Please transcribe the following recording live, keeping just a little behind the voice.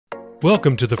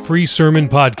Welcome to the free sermon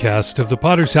podcast of the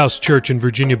Potter's House Church in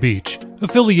Virginia Beach,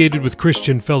 affiliated with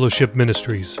Christian Fellowship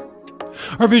Ministries.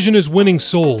 Our vision is winning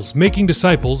souls, making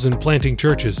disciples, and planting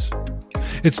churches.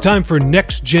 It's time for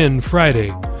Next Gen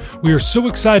Friday. We are so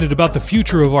excited about the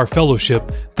future of our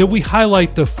fellowship that we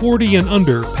highlight the 40 and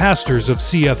under pastors of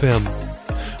CFM.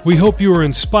 We hope you are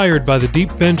inspired by the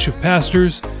deep bench of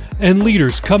pastors and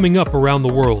leaders coming up around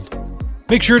the world.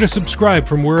 Make sure to subscribe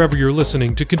from wherever you're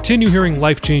listening to continue hearing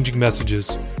life-changing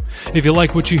messages. If you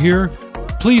like what you hear,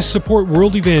 please support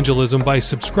world evangelism by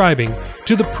subscribing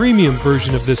to the premium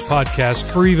version of this podcast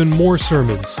for even more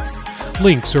sermons.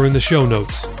 Links are in the show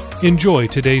notes. Enjoy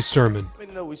today's sermon. We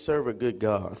know we serve a good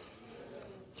God.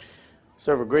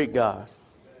 Serve a great God.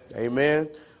 Amen.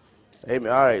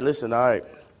 Amen. All right, listen, all right.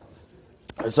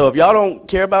 So if y'all don't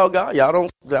care about God, y'all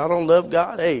don't love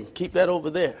God, hey, keep that over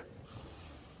there.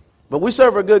 But we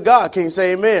serve a good God. Can you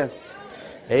say amen?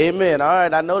 Amen. All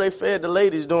right. I know they fed the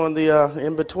ladies during the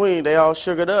in-between. They all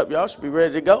sugared up. Y'all should be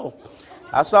ready to go.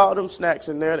 I saw them snacks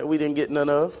in there that we didn't get none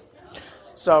of.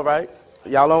 It's all right.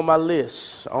 Y'all on my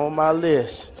list. On my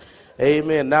list.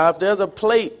 Amen. Now, if there's a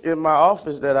plate in my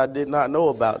office that I did not know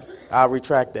about, I'll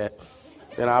retract that.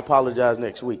 And I apologize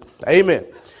next week. Amen.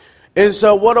 And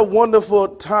so what a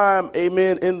wonderful time,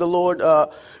 amen, in the Lord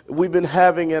we've been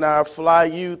having in our Fly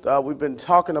Youth. We've been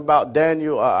talking about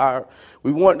Daniel.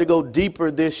 We want to go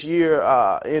deeper this year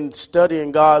in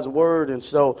studying God's Word. And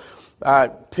so I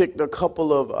picked a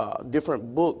couple of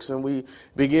different books, and we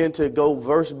began to go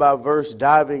verse by verse,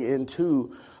 diving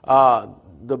into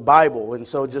the Bible. And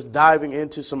so just diving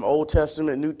into some Old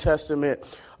Testament, New Testament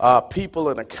people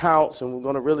and accounts, and we're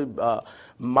going to really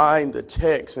mine the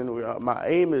text. And my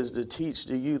aim is to teach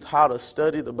the youth how to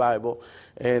study the Bible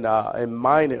and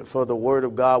mine it for the Word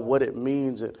of God, what it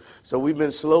means. And so we've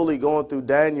been slowly going through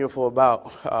Daniel for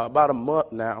about a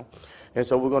month now. And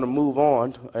so we're going to move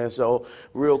on. And so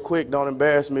real quick, don't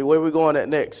embarrass me. Where are we going at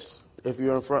next? If you're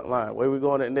in the front line, where are we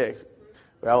going at next?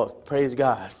 Well, praise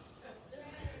God.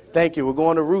 Thank you. We're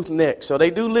going to Ruth next. So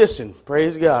they do listen.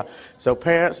 Praise God. So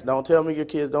parents, don't tell me your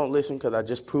kids don't listen, because I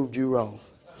just proved you wrong.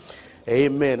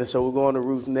 Amen. And so we're going to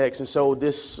Ruth next. And so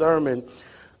this sermon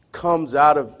comes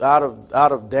out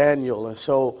of Daniel. And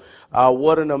so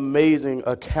what an amazing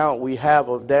account we have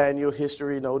of Daniel.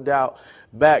 History, no doubt,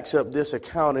 backs up this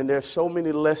account. And there's so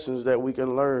many lessons that we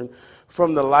can learn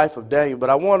from the life of Daniel. But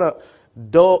I want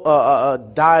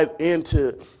to dive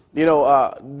into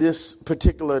this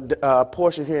particular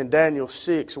portion here in Daniel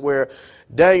 6, where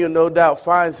Daniel no doubt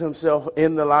finds himself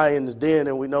in the lion's den,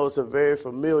 and we know it's a very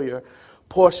familiar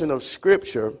portion of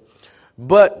Scripture.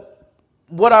 But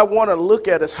what I want to look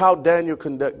at is how Daniel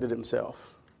conducted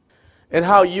himself, and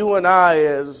how you and I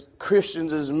as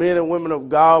Christians, as men and women of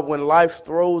God, when life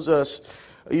throws us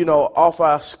off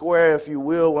our square, if you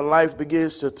will, when life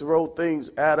begins to throw things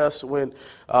at us, when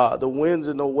the winds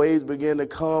and the waves begin to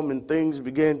come and things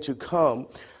begin to come,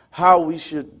 how we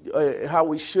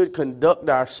should conduct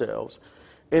ourselves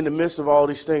in the midst of all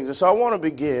these things. And so I want to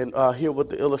begin here with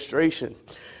the illustration.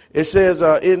 It says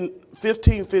in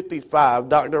 1555,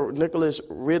 Dr. Nicholas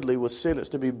Ridley was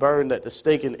sentenced to be burned at the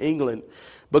stake in England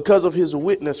because of his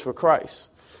witness for Christ.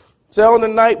 So on the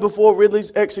night before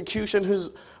Ridley's execution, his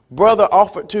brother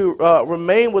offered to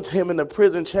remain with him in the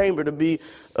prison chamber to be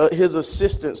his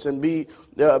assistance and be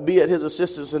at his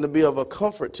assistance and to be of a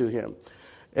comfort to him.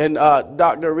 And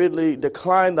Dr. Ridley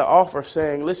declined the offer,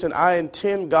 saying, "Listen, I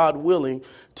intend, God willing,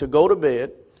 to go to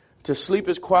bed, to sleep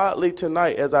as quietly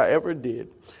tonight as I ever did,"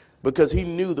 because he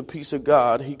knew the peace of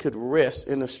God. He could rest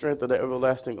in the strength of the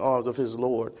everlasting arms of his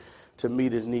Lord to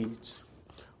meet his needs.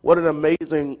 What an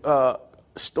amazing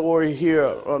story here,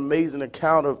 an amazing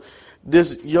account of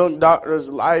this young doctor's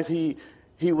life. He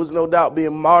was no doubt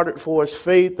being martyred for his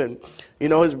faith, and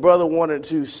his brother wanted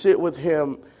to sit with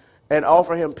him and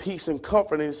offer him peace and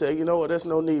comfort, and he said, "You know what, there's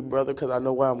no need, brother, because I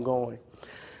know where I'm going."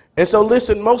 And so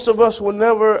listen, most of us will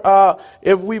never,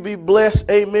 if we be blessed,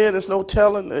 amen, there's no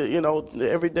telling,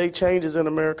 every day changes in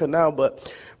America now,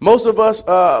 but most of us,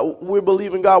 we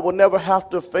believe in God, will never have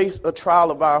to face a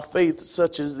trial of our faith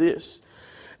such as this.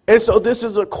 And so this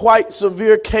is a quite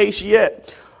severe case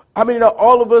yet. I mean,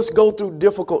 all of us go through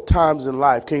difficult times in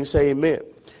life. Can you say amen?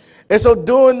 And so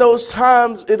during those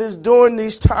times, it is during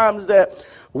these times that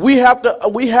we have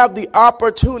the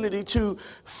opportunity to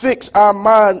fix our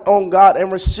mind on God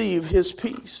and receive his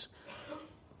peace.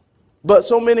 But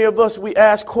so many of us, we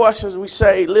ask questions. We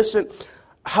say, listen,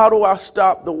 how do I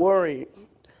stop the worrying?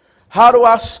 How do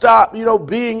I stop,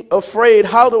 being afraid?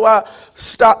 How do I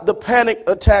stop the panic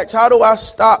attacks? How do I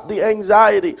stop the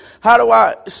anxiety? How do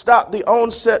I stop the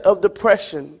onset of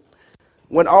depression?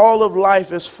 when all of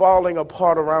life is falling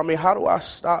apart around me? How do I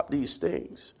stop these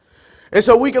things? And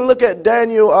so we can look at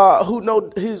Daniel,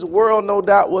 his world no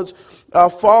doubt was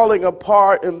falling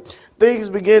apart, and things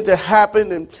began to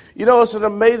happen. And, it's an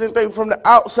amazing thing from the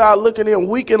outside looking in.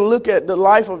 We can look at the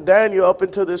life of Daniel up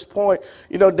until this point.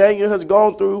 Daniel has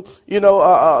gone through,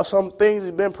 some things.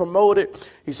 He's been promoted.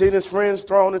 He's seen his friends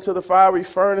thrown into the fiery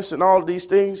furnace and all of these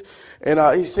things. And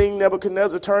he's seen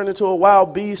Nebuchadnezzar turn into a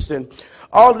wild beast and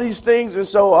all of these things. And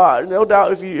so no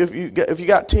doubt if you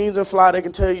got teens in fly, they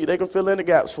can tell you, they can fill in the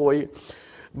gaps for you.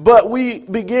 But we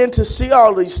begin to see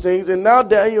all these things. And now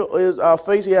Daniel is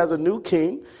he has a new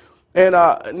king. And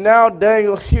now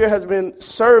Daniel here has been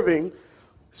serving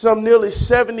some nearly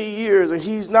 70 years. And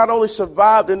he's not only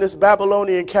survived in this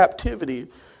Babylonian captivity,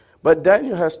 but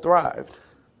Daniel has thrived.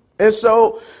 And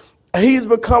so he's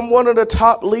become one of the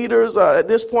top leaders. At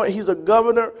this point, he's a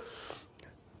governor.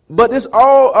 But this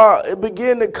all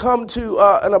began to come to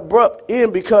an abrupt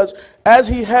end, because as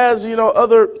he has,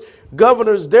 other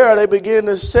governors there, they began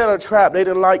to set a trap. They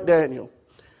didn't like Daniel.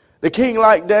 The king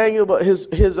liked Daniel, but his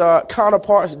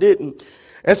counterparts didn't.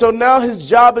 And so now his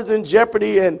job is in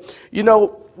jeopardy, and,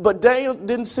 but Daniel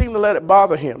didn't seem to let it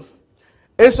bother him.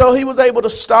 And so he was able to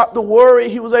stop the worry.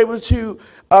 He was able to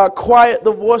quiet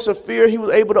the voice of fear. He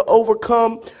was able to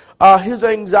overcome his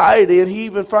anxiety, and he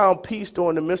even found peace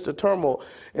during the midst of turmoil.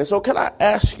 And so can I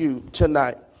ask you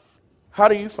tonight, how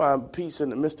do you find peace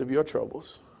in the midst of your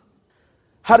troubles?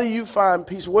 How do you find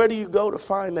peace? Where do you go to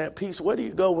find that peace? Where do you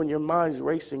go when your mind's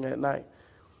racing at night?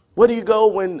 Where do you go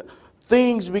when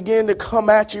things begin to come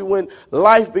at you, when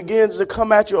life begins to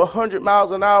come at you 100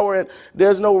 miles an hour and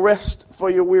there's no rest for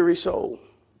your weary soul?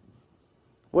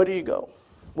 Where do you go?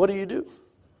 What do you do?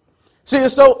 See,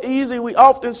 it's so easy. We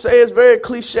often say, it's very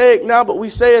cliche now, but we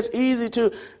say it's easy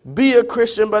to be a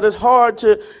Christian, but it's hard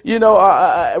to,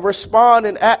 respond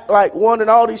and act like one and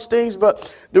all these things.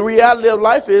 But the reality of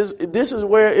life is, this is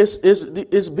where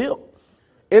it's built.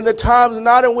 In the times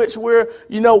not in which we're,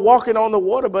 walking on the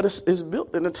water, but it's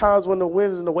built in the times when the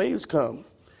winds and the waves come.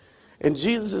 And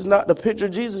the picture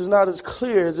of Jesus is not as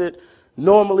clear as it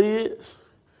normally is.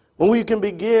 When we can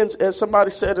begin, as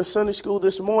somebody said in Sunday school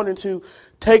this morning, to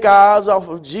take our eyes off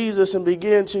of Jesus and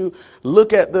begin to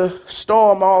look at the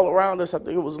storm all around us. I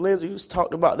think it was Lindsay who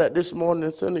talked about that this morning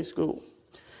in Sunday school.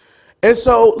 And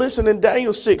so, listen, in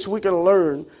Daniel 6, we can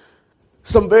learn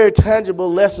some very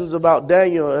tangible lessons about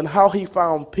Daniel and how he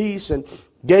found peace and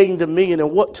gained dominion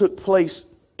and what took place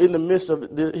in the midst of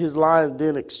his lion's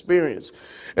den experience.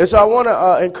 And so I want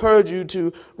to encourage you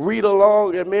to read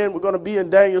along. And man, we're going to be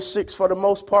in Daniel 6 for the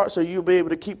most part, so you'll be able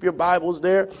to keep your Bibles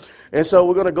there. And so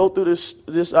we're going to go through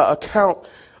this account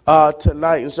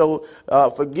tonight. And so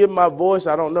forgive my voice.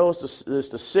 I don't know. It's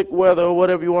the sick weather or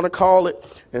whatever you want to call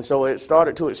it. And so it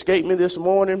started to escape me this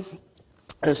morning.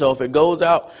 And so if it goes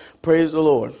out, praise the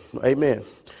Lord. Amen.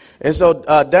 And so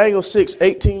Daniel 6,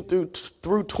 18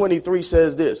 through 23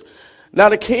 says this. Now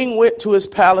the king went to his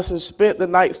palace and spent the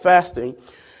night fasting,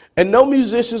 and no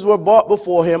musicians were brought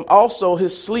before him. Also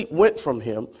his sleep went from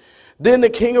him. Then the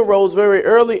king arose very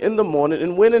early in the morning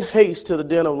and went in haste to the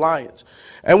den of lions.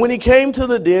 And when he came to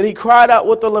the den, he cried out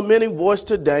with a lamenting voice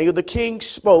to Daniel. The king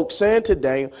spoke, saying to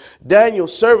Daniel, Daniel,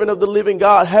 servant of the living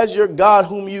God, has your God,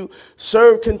 whom you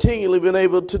serve continually, been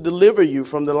able to deliver you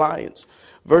from the lions?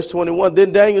 Verse 21,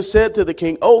 then Daniel said to the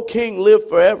king, O king, live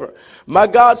forever. My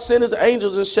God sent his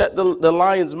angels and shut the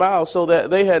lions' mouths so that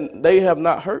they have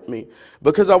not hurt me,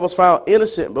 because I was found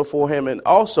innocent before him. And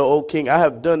also, O king, I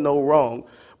have done no wrong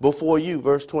before you.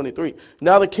 Verse 23.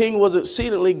 Now the king was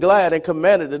exceedingly glad and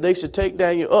commanded that they should take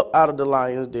Daniel up out of the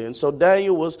lion's den. So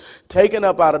Daniel was taken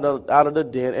up out of the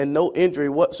den, and no injury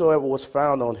whatsoever was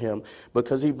found on him,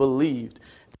 because he believed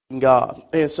in God.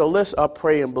 And so let's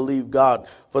pray and believe God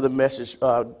for the message,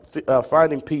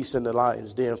 finding peace in the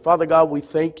lion's den. Father God, we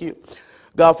thank you,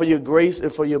 God, for your grace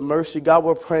and for your mercy. God,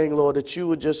 we're praying, Lord, that you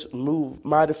would just move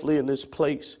mightily in this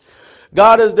place.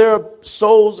 God, as there are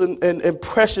souls and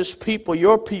precious people,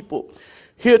 your people,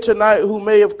 here tonight who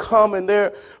may have come and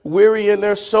they're weary in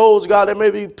their souls, God, there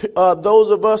may be those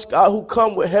of us, God, who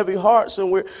come with heavy hearts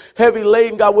and we're heavy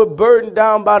laden, God, we're burdened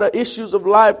down by the issues of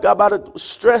life, God, by the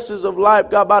stresses of life,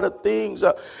 God, by the things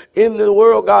in the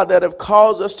world, God, that have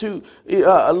caused us to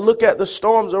look at the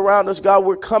storms around us. God,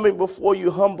 we're coming before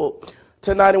you humble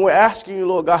tonight, and we're asking you,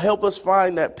 Lord God, help us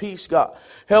find that peace, God.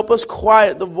 Help us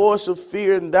quiet the voice of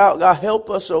fear and doubt, God. Help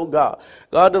us, oh God.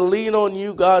 God, to lean on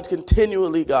you, God,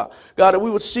 continually, God. God, that we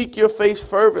would seek your face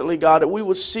fervently, God, that we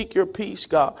would seek your peace,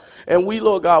 God. And we,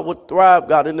 Lord God, would thrive,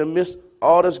 God, in the midst of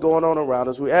all that's going on around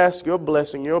us. We ask your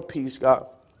blessing, your peace, God.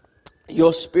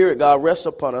 Your spirit, God, rests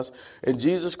upon us. In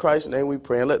Jesus Christ's name we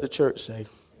pray. And let the church say,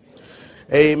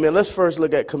 amen. Let's first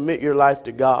look at commit your life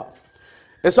to God.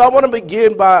 And so I want to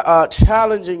begin by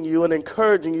challenging you and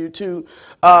encouraging you to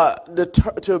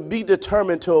be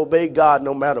determined to obey God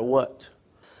no matter what.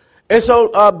 And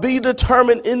so be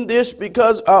determined in this,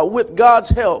 because with God's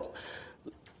help,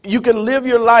 you can live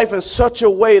your life in such a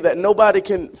way that nobody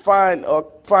can find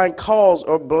cause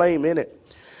or blame in it.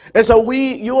 And so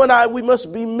you and I, we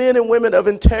must be men and women of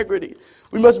integrity.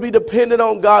 We must be dependent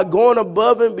on God, going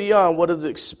above and beyond what is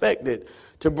expected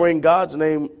to bring God's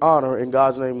name honor and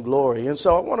God's name glory. And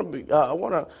so I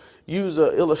want to use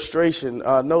an illustration.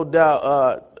 No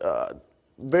doubt,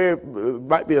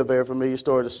 might be a very familiar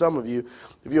story to some of you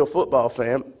if you're a football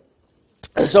fan.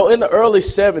 And so in the early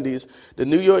 70s, the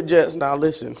New York Jets, now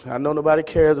listen, I know nobody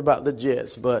cares about the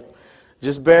Jets, but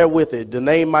just bear with it. The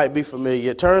name might be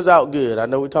familiar. It turns out good. I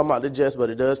know we're talking about the Jets, but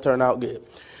it does turn out good.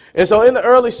 And so in the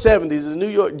early 70s, the New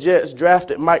York Jets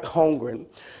drafted Mike Holmgren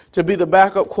to be the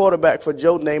backup quarterback for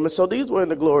Joe Namath. So these were in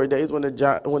the glory days when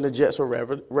the Jets were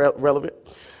relevant.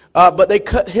 But they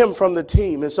cut him from the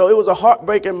team. And so it was a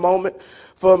heartbreaking moment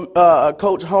for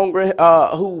Coach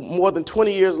Holmgren, who more than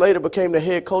 20 years later became the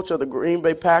head coach of the Green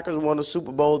Bay Packers, won the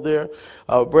Super Bowl there,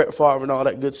 Brett Favre and all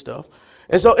that good stuff.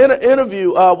 And so in an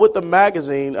interview with the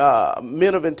magazine,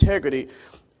 Men of Integrity,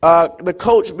 the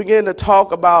coach began to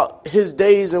talk about his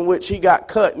days in which he got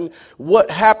cut and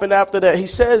what happened after that. He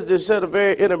said a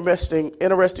very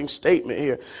interesting statement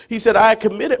here. He said, I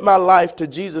committed my life to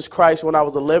Jesus Christ when I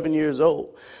was 11 years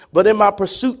old. But in my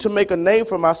pursuit to make a name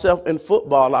for myself in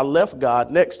football, I left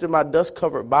God next to my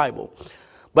dust-covered Bible.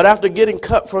 But after getting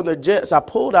cut from the Jets, I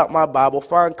pulled out my Bible,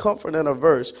 find comfort in a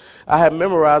verse I had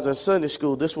memorized in Sunday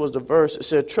school. This was the verse. It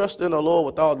said, trust in the Lord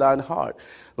with all thine heart.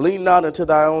 Lean not into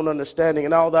thy own understanding.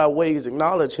 In all thy ways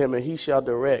acknowledge him, and he shall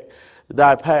direct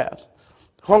thy path.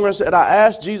 Holmgren said, I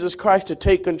asked Jesus Christ to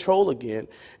take control again.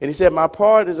 And he said, my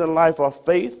priorities in life are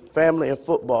faith, family, and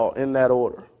football, in that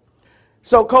order.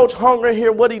 So Coach Holmgren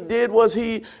here, what he did was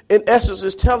he, in essence,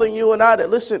 is telling you and I that,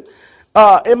 listen,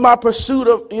 in my pursuit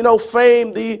of,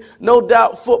 fame, the no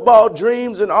doubt football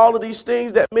dreams and all of these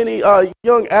things that many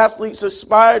young athletes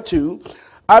aspire to,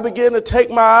 I began to take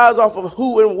my eyes off of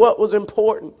who and what was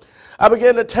important. I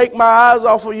began to take my eyes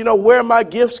off of, where my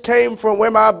gifts came from, where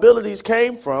my abilities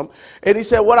came from. And he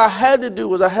said what I had to do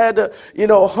was I had to,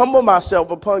 humble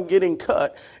myself upon getting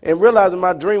cut and realizing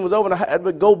my dream was over. And I had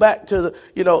to go back to,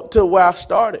 to where I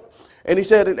started. And he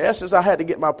said, in essence, I had to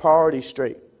get my priorities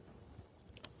straight.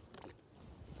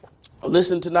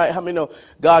 Listen tonight, how many know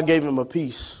God gave him a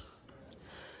peace?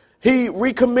 He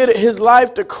recommitted his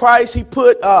life to Christ. He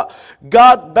put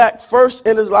God back first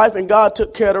in his life, and God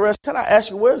took care of the rest. Can I ask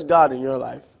you, where's God in your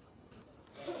life?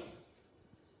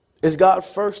 Is God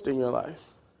first in your life?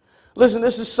 Listen,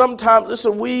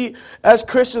 we as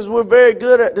Christians, we're very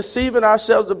good at deceiving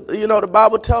ourselves. The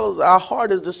Bible tells us our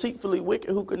heart is deceitfully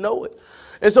wicked. Who can know it?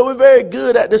 And so we're very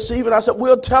good at deceiving ourselves.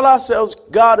 We'll tell ourselves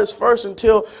God is first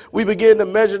until we begin to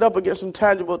measure it up against some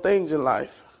tangible things in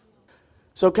life.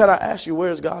 So can I ask you,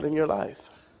 where's God in your life?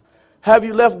 Have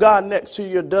you left God next to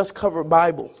your dust-covered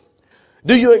Bible?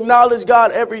 Do you acknowledge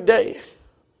God every day?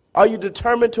 Are you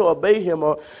determined to obey him,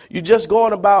 or you just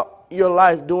going about your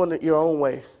life doing it your own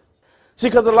way? See,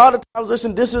 because a lot of times,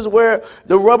 listen, this is where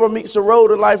the rubber meets the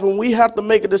road in life, and we have to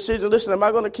make a decision. Listen, am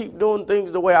I going to keep doing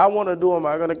things the way I want to do them,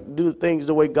 or am I going to do things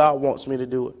the way God wants me to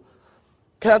do it?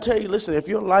 Can I tell you, listen, if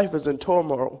your life is in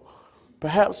turmoil,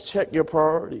 perhaps check your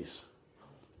priorities.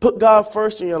 Put God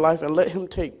first in your life and let him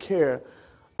take care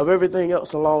of everything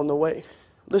else along the way.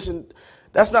 Listen,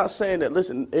 that's not saying that,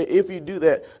 listen, if you do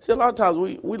that, see, a lot of times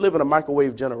we live in a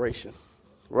microwave generation,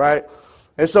 right?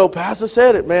 And so Pastor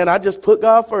said it, man, I just put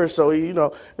God first. So,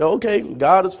 okay,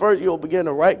 God is first. You'll begin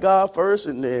to write God first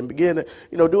and begin to,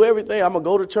 do everything. I'm going to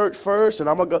go to church first, and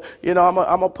I'm going to go, I'm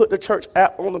going to put the church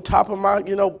app on the top of my,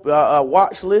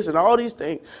 watch list and all these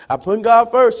things. I put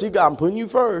God first. See, God, I'm putting you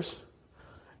first.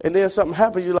 And then something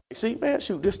happens, you're like, see, man,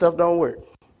 shoot, this stuff don't work.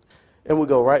 And we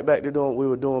go right back to doing what we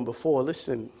were doing before.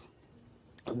 Listen,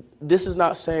 this is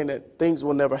not saying that things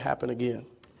will never happen again.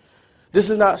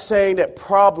 This is not saying that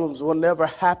problems will never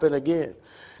happen again.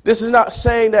 This is not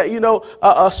saying that,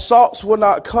 assaults will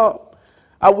not come.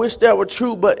 I wish that were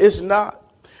true, but it's not.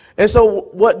 And so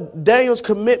what Daniel's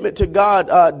commitment to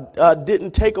God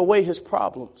didn't take away his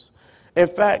problems. In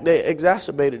fact, they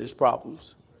exacerbated his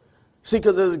problems. See,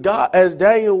 because as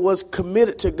Daniel was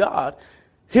committed to God,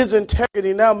 his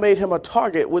integrity now made him a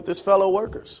target with his fellow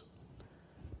workers.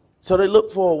 So they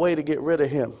looked for a way to get rid of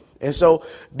him. And so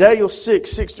Daniel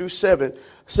 6:6-7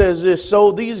 says this,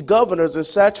 so these governors and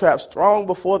satraps thronged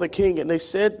before the king, and they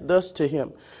said thus to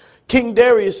him, King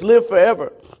Darius, live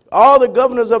forever. All the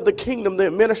governors of the kingdom, the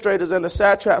administrators and the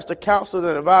satraps, the counselors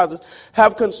and advisors,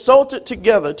 have consulted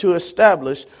together to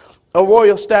establish a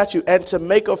royal statute and to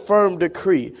make a firm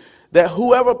decree that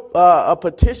whoever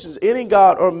petitions any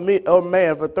god or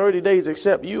man for 30 days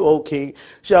except you, O king,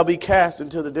 shall be cast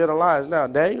into the den of lions. Now,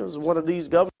 Daniel's one of these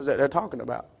governors that they're talking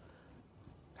about.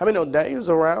 How many know Daniel's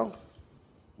around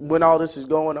when all this is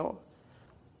going on?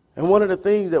 And one of the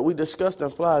things that we discussed in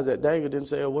Fly is that Daniel didn't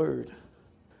say a word.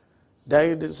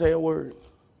 Daniel didn't say a word.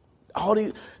 All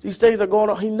these things are going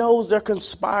on. He knows they're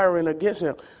conspiring against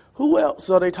him. Who else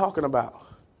are they talking about?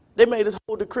 They made this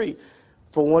whole decree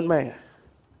for one man.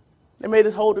 They made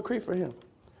this whole decree for him.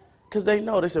 Because they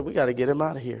know, they said, we got to get him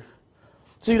out of here.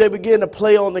 See, they begin to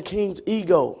play on the king's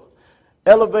ego,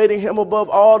 elevating him above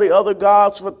all the other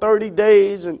gods for 30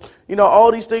 days and,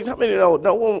 all these things. I mean,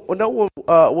 no one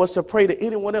was to pray to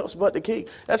anyone else but the king.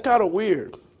 That's kind of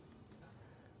weird.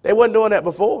 They wasn't doing that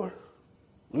before.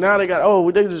 Now they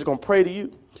got, they're just going to pray to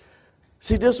you.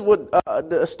 See, this would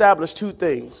establish two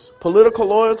things, political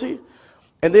loyalty,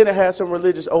 and then it has some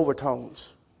religious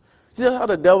overtones. See, that's how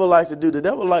the devil likes to do. The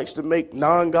devil likes to make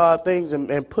non-God things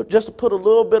and put a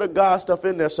little bit of God stuff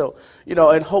in there so,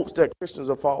 in hopes that Christians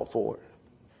will fall for it.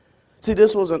 See,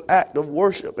 this was an act of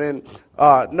worship, and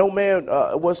no man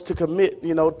was to commit,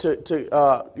 to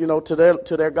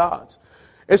their gods.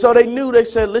 And so they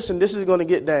said, listen, this is going to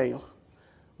get Daniel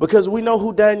because we know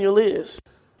who Daniel is.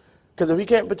 Because if he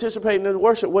can't participate in the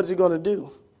worship, what is he going to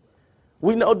do?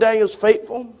 We know Daniel's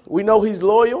faithful. We know he's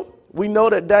loyal. We know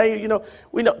that Daniel,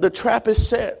 we know the trap is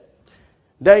set.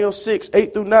 Daniel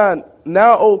 6:8-9.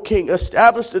 Now, O king,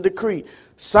 establish the decree,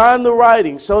 sign the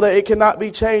writing so that it cannot be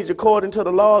changed according to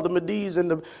the law of the Medes and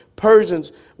the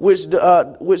Persians, which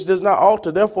does not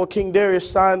alter. Therefore, King Darius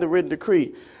signed the written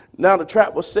decree. Now the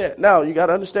trap was set. Now you got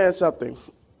to understand something.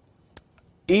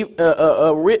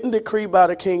 A written decree by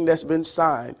the king that's been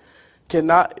signed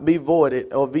cannot be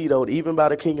voided or vetoed, even by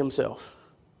the king himself.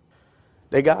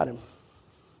 They got him.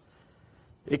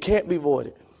 It can't be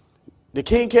voided. The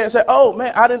king can't say, oh,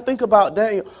 man, I didn't think about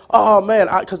Daniel. Oh, man,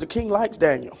 because the king likes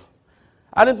Daniel.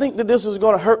 I didn't think that this was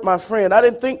going to hurt my friend. I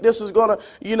didn't think this was going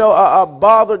to,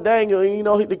 bother Daniel.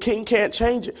 The king can't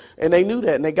change it. And they knew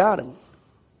that, and they got him.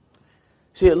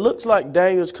 See, it looks like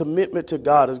Daniel's commitment to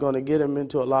God is going to get him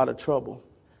into a lot of trouble.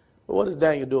 But what does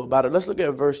Daniel do about it? Let's look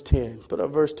at verse 10. Put up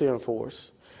verse 10 for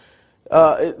us.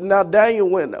 Now Daniel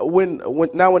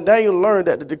when Daniel learned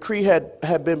that the decree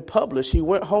had been published, he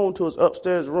went home to his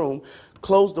upstairs room,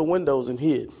 closed the windows, and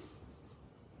hid.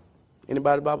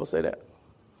 Anybody Bible say that?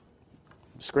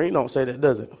 The screen don't say that,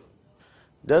 does it?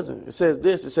 Doesn't. It says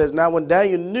this. It says, now when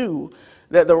Daniel knew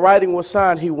that the writing was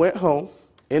signed, he went home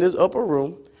in his upper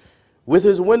room with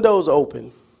his windows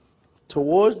open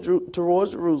towards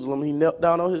Jerusalem. He knelt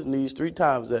down on his knees 3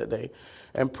 times that day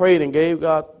and prayed and gave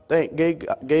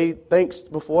thanks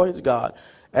before his God,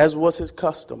 as was his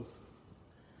custom.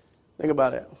 Think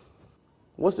about it.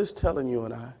 What's this telling you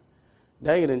and I?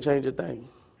 Daniel didn't change a thing.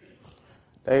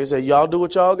 Daniel said, y'all do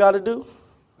what y'all got to do.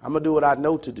 I'm going to do what I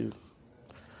know to do.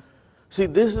 See,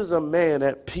 this is a man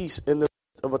at peace in the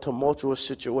midst of a tumultuous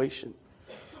situation.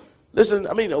 Listen,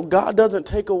 God doesn't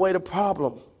take away the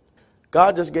problem.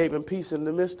 God just gave him peace in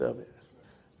the midst of it.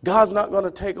 God's not going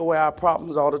to take away our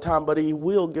problems all the time, but he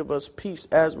will give us peace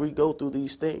as we go through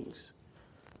these things.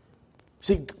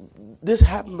 See, this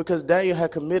happened because Daniel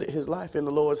had committed his life in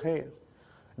the Lord's hands.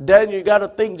 Daniel, you got to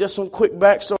think just some quick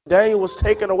backstory. Daniel was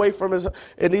taken away from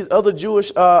and these other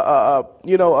Jewish,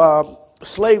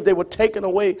 slaves, they were taken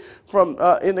away from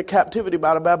into captivity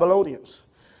by the Babylonians.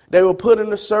 They were put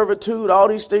into servitude, all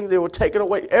these things, they were taken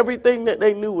away. Everything that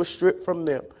they knew was stripped from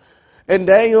them. And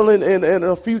Daniel and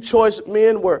a few choice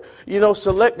men were,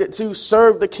 selected to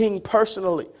serve the king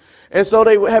personally. And so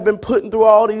they have been putting through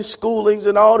all these schoolings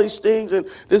and all these things. And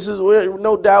this is where,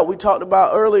 no doubt, we talked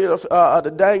about earlier,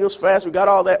 the Daniel's fast. We got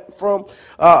all that from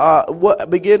what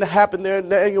began to happen there in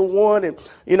Daniel 1. And,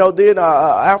 then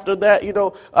after that,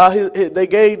 they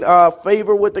gained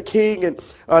favor with the king and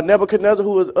Nebuchadnezzar,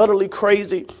 who was utterly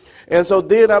crazy. And so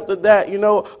then after that,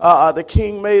 the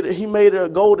king made a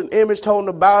golden image, told him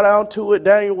to bow down to it.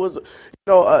 Daniel was,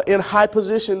 in high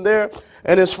position there,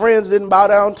 and his friends didn't bow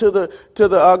down to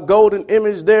the golden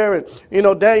image there.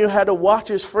 And, Daniel had to watch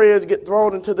his friends get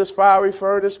thrown into this fiery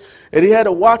furnace, and he had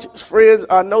to watch his friends,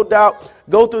 no doubt,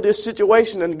 go through this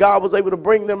situation, and God was able to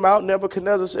bring them out.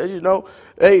 Nebuchadnezzar says, no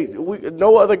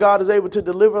other God is able to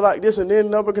deliver like this, and then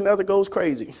Nebuchadnezzar goes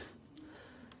crazy.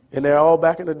 And they're all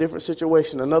back in a different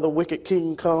situation. Another wicked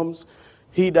king comes,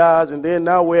 he dies, and then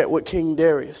now we're with King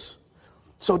Darius.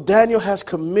 So Daniel has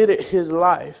committed his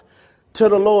life to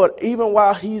the Lord even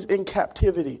while he's in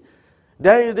captivity.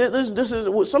 Daniel, this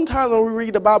is sometimes when we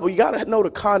read the Bible, you got to know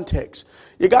the context.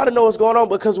 You got to know what's going on,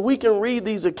 because we can read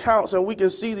these accounts and we can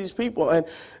see these people and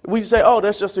we say, oh,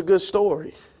 that's just a good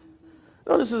story.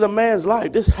 No, this is a man's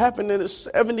life. This happened in the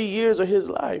 70 years of his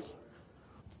life.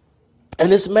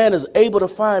 And this man is able to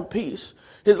find peace.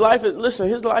 His life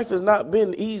has not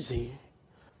been easy.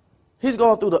 He's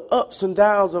gone through the ups and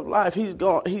downs of life.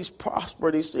 He's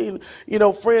prospered. He's seen,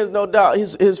 friends, no doubt.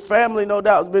 His family, no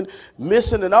doubt, has been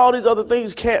missing, and all these other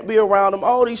things can't be around him.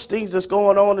 All these things that's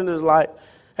going on in his life.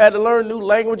 Had to learn new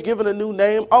language, given a new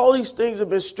name. All these things have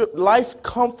been stripped. Life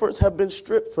comforts have been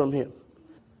stripped from him.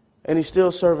 And he's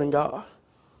still serving God.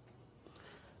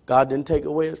 God didn't take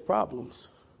away his problems,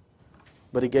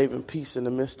 but he gave him peace in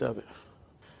the midst of it.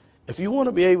 If you want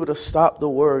to be able to stop the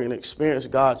worry and experience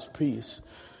God's peace,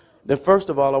 then first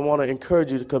of all, I want to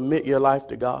encourage you to commit your life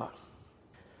to God.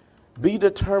 Be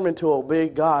determined to obey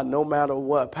God no matter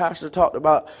what. Pastor talked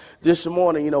about this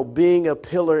morning, being a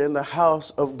pillar in the house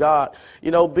of God.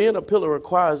 Being a pillar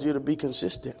requires you to be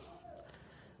consistent.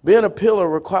 Being a pillar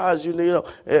requires you,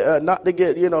 not to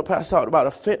get, Pastor talked about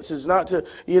offenses, not to,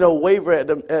 waver at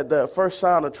the first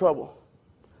sign of trouble.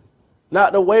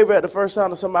 Not to waver at the first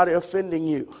sign of somebody offending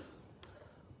you.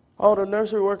 Oh, the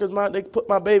nursery workers they put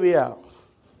my baby out.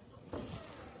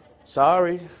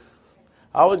 Sorry.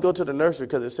 I always go to the nursery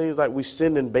because it seems like we're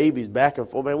sending babies back and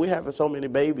forth. Man, we're having so many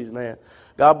babies, man.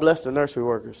 God bless the nursery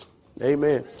workers.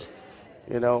 Amen.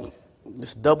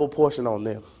 This double portion on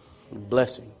them.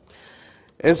 Blessing.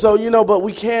 And so, but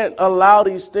we can't allow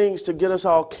these things to get us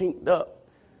all kinked up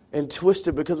and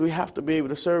twisted, because we have to be able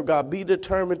to serve God. Be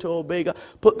determined to obey God.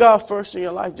 Put God first in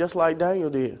your life, just like Daniel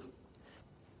did.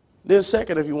 Then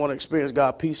second, if you want to experience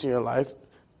God's peace in your life,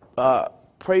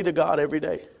 pray to God every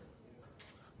day.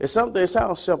 It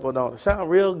sounds simple, don't it? It sounds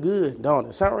real good, don't it?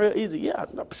 It sounds real easy.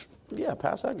 Yeah,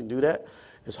 Pastor, I can do that.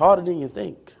 It's harder than you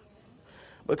think.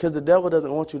 Because the devil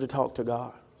doesn't want you to talk to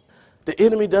God. The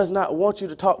enemy does not want you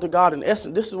to talk to God. In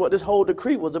essence, this is what this whole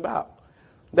decree was about.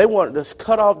 They wanted to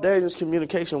cut off Daniel's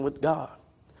communication with God.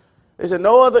 They said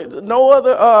no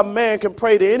other man can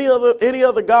pray to any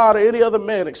other God or any other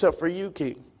man except for you,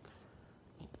 king.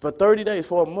 For 30 days,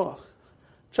 for a month.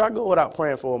 Try to go without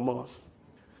praying for a month.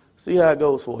 See how it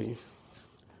goes for you.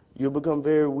 You'll become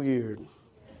very weird.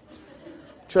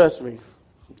 Trust me.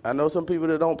 I know some people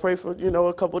that don't pray for,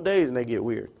 a couple of days and they get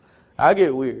weird. I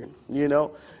get weird,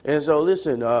 And so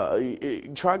listen,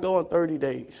 try going 30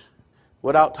 days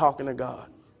without talking to God.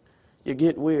 You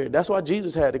get weird. That's why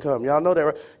Jesus had to come. Y'all know that,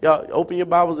 right? Y'all open your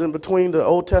Bibles in between the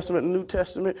Old Testament and New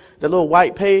Testament, the little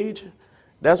white page.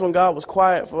 That's when God was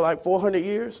quiet for like 400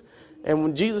 years. And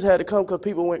when Jesus had to come, because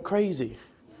people went crazy.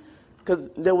 Because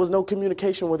there was no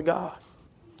communication with God.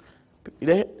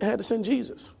 They had to send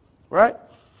Jesus, right?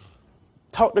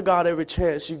 Talk to God every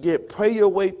chance you get. Pray your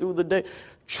way through the day.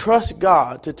 Trust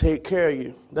God to take care of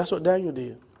you. That's what Daniel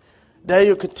did.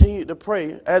 Daniel continued to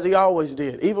pray as he always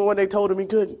did, even when they told him he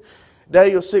couldn't.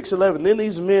 Daniel 6:11. Then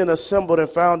these men assembled and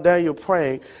found Daniel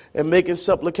praying and making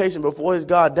supplication before his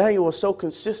God. Daniel was so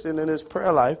consistent in his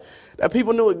prayer life that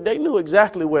people knew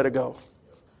exactly where to go.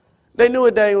 They knew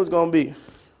what Daniel was going to be.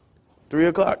 3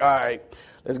 o'clock. All right,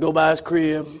 let's go by his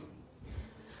crib.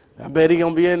 I bet he's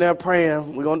going to be in there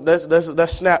praying. Let's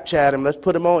Snapchat him. Let's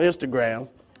put him on Instagram.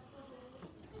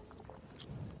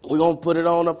 We're going to put it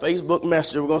on a Facebook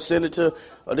Messenger. We're going to send it to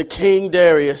the King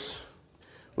Darius.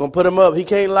 We're going to put him up. He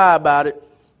can't lie about it.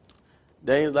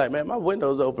 Daniel's like, man, my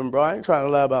window's open, bro. I ain't trying to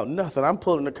lie about nothing. I'm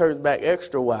pulling the curtains back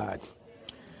extra wide.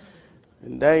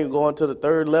 And Daniel going to the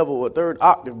third level or third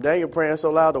octave. Daniel praying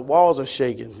so loud the walls are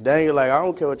shaking. Daniel like, I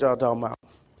don't care what y'all talking about.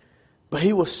 But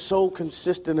he was so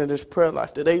consistent in his prayer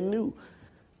life that they knew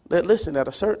that, listen, at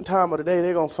a certain time of the day,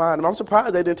 they're going to find him. I'm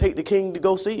surprised they didn't take the king to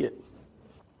go see it.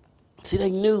 See,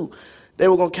 they knew they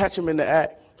were going to catch him in the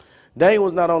act. Daniel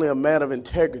was not only a man of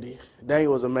integrity,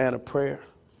 Daniel was a man of prayer.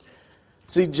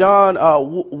 See, John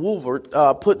Woolver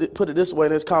put it this way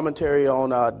in his commentary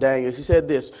on Daniel. He said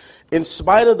this: in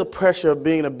spite of the pressure of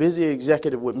being a busy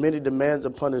executive with many demands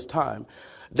upon his time,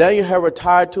 Daniel had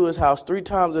retired to his house 3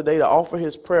 times a day to offer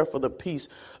his prayer for the peace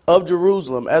of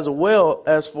Jerusalem as well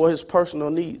as for his personal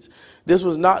needs. This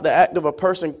was not the act of a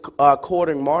person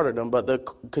courting martyrdom, but the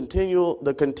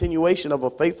continuation of a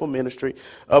faithful ministry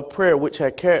of prayer which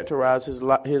had characterized his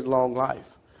long life.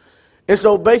 And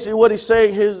so basically what he's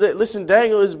saying is that, listen,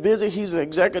 Daniel is busy. He's an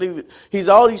executive. He's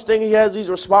all these things. He has these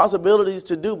responsibilities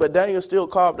to do, but Daniel still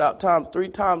carved out time 3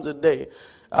 times a day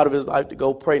out of his life to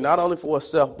go pray, not only for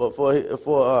himself, but for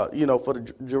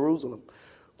the Jerusalem,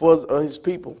 for his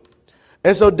people.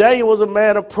 And so Daniel was a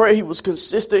man of prayer. He was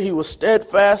consistent. He was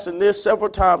steadfast in this several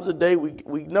times a day.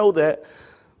 We know that.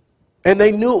 And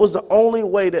they knew it was the only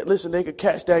way that, listen, they could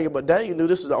catch Daniel. But Daniel knew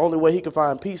this was the only way he could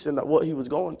find peace in what he was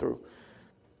going through.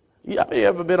 You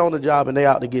ever been on a job and they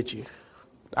out to get you?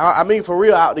 I mean, for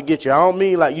real, out to get you. I don't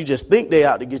mean like you just think they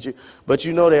out to get you, but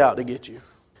you know they out to get you.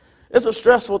 It's a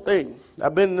stressful thing.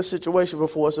 I've been in this situation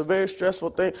before. It's a very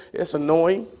stressful thing. It's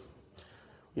annoying.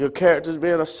 Your character's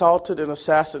being assaulted and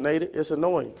assassinated. It's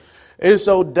annoying. And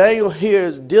so Daniel here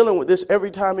is dealing with this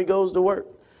every time he goes to work.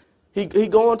 He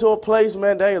going to a place,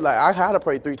 man, Daniel's like, I got to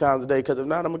pray 3 times a day because if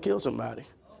not, I'm going to kill somebody.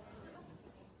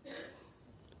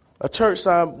 A church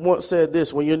sign once said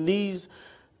this, when your knees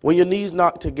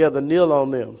knock together, kneel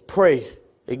on them. Pray.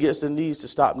 It gets the knees to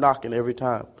stop knocking every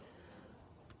time.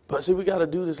 But see, we got to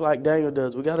do this like Daniel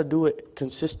does. We got to do it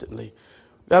consistently.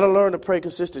 Got to learn to pray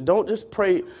consistently. Don't just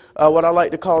pray what I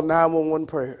like to call 911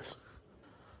 prayers.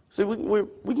 See,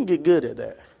 we can get good at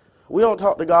that. We don't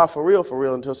talk to God for real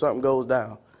until something goes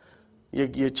down.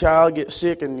 Your child gets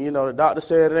sick and, the doctor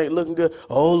said it ain't looking good.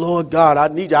 Oh, Lord God, I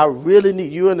need you. I really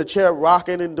need you in the chair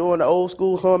rocking and doing the old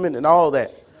school humming and all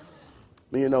that.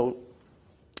 We don't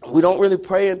really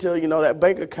pray until, that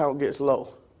bank account gets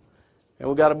low and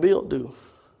we got a bill due.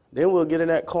 Then we'll get in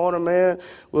that corner, man.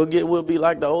 We'll be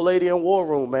like the old lady in War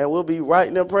Room, man. We'll be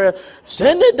writing in prayer,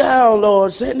 send it down,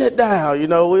 Lord, send it down.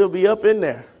 We'll be up in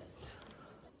there.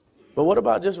 But what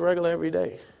about just regular every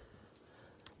day?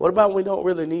 What about when we don't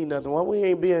really need nothing? Why we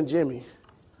ain't being Jimmy?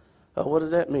 What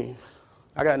does that mean?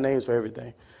 I got names for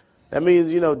everything. That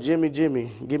means, Jimmy,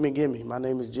 gimme. My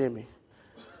name is Jimmy.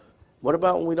 What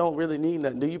about when we don't really need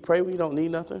nothing? Do you pray when you don't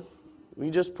need nothing? You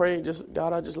just pray,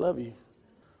 God, I just love you.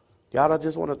 God, I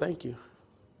just want to thank you.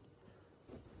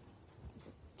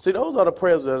 See, those are the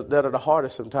prayers that are the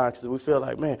hardest sometimes because we feel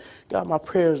like, man, God, my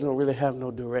prayers don't really have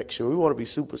no direction. We want to be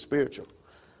super spiritual.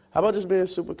 How about just being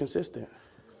super consistent?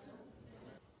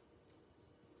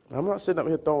 I'm not sitting up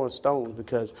here throwing stones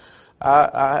because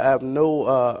I have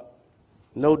no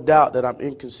doubt that I'm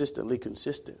inconsistently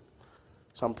consistent.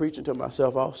 So I'm preaching to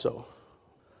myself also.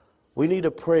 We need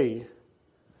to pray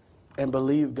and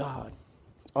believe God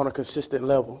on a consistent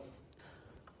level.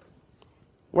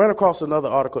 Ran across another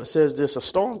article. It says this: a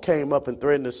storm came up and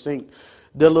threatened to sink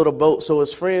their little boat. So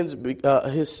his friends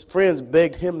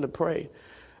begged him to pray.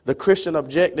 The Christian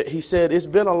objected. He said, "It's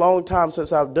been a long time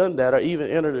since I've done that or even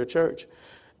entered a church."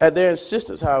 At their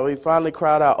insistence, however, he finally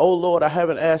cried out, "Oh Lord, I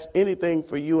haven't asked anything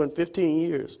for you in 15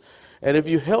 years. And if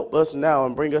you help us now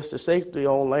and bring us to safety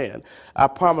on land, I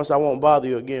promise I won't bother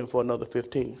you again for another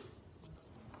 15.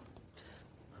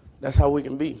 That's how we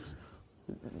can be.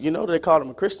 They called him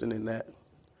a Christian in that.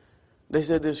 They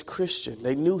said this Christian.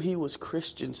 They knew he was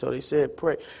Christian, so they said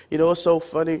pray. It's so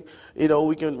funny.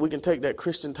 We can take that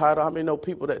Christian title. How many know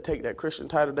people that take that Christian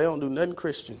title, they don't do nothing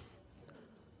Christian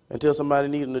until somebody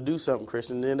needs them to do something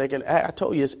Christian. Then they can act. I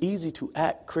told you it's easy to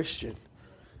act Christian,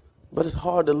 but it's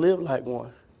hard to live like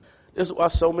one. This is why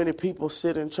so many people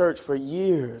sit in church for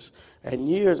years and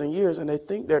years and years, and they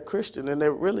think they're Christian, and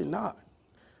they're really not.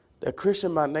 They're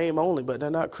Christian by name only, but they're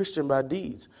not Christian by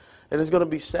deeds. And it's going to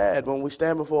be sad when we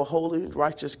stand before a holy,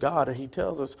 righteous God and he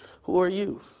tells us, who are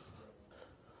you?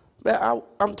 Man,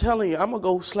 I'm telling you, I'm going to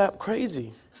go slap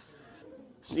crazy.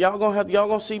 So y'all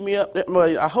gonna see me up there.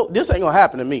 I hope this ain't going to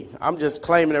happen to me. I'm just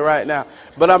claiming it right now.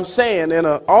 But I'm saying in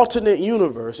an alternate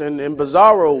universe, in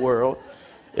Bizarro world,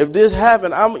 if this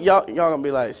happened, y'all going to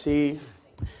be like, see,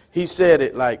 he said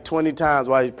it like 20 times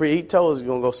while he told us he's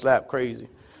going to go slap crazy.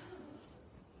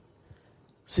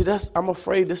 See, I'm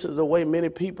afraid this is the way many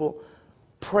people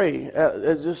pray,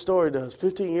 as this story does,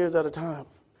 15 years at a time.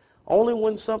 Only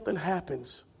when something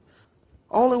happens,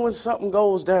 only when something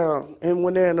goes down, and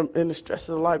when they're in the stress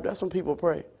of life, that's when people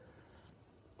pray.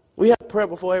 We have prayer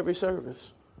before every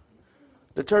service.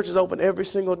 The church is open every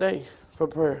single day for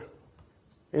prayer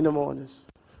in the mornings.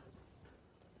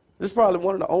 This is probably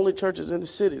one of the only churches in the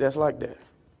city that's like that.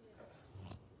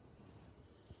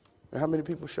 And how many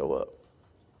people show up?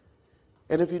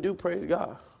 And if you do, praise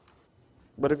God.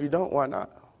 But if you don't, why not?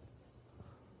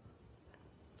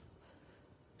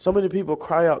 So many people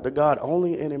cry out to God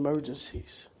only in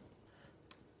emergencies.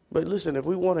 But listen, if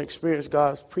we want to experience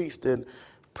God's peace, then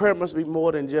prayer must be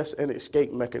more than just an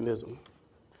escape mechanism.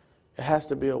 It has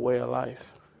to be a way of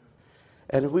life.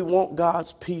 And if we want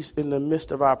God's peace in the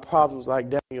midst of our problems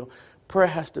like Daniel, prayer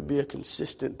has to be a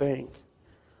consistent thing.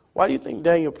 Why do you think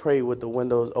Daniel prayed with the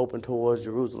windows open towards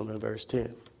Jerusalem in verse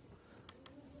 10?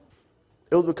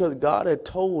 It was because God had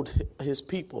told his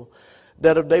people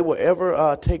that if they were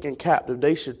ever taken captive,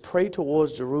 they should pray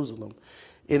towards Jerusalem.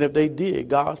 And if they did,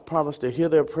 God promised to hear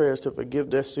their prayers, to forgive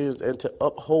their sins, and to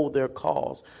uphold their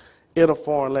cause in a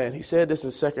foreign land. He said this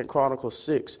in 2 Chronicles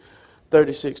 6,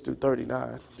 36 through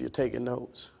 39, if you're taking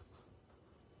notes.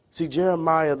 See,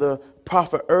 Jeremiah, the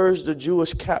prophet, urged the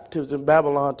Jewish captives in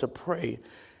Babylon to pray,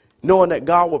 knowing that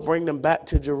God would bring them back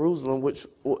to Jerusalem, which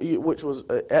was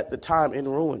at the time in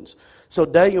ruins. So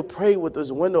Daniel prayed with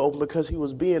his window open because he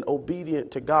was being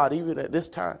obedient to God even at this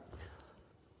time.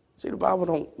 See, the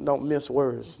Bible don't miss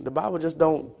words. The Bible just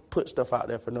don't put stuff out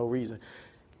there for no reason.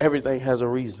 Everything has a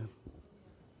reason.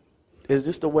 Is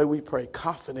this the way we pray?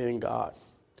 Confident in God.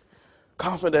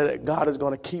 Confident that God is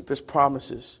going to keep his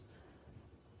promises.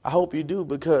 I hope you do,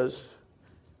 because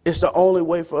it's the only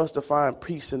way for us to find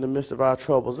peace in the midst of our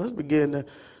troubles. Let's begin to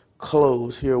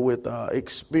close here with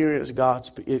experiencing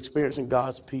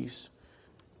God's peace.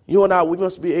 You and I, we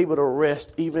must be able to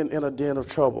rest even in a den of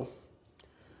trouble.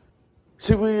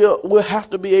 See, we'll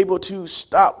have to be able to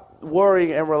stop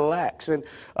worrying and relax, and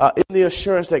in the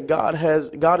assurance that God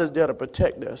is there to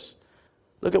protect us.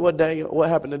 Look at what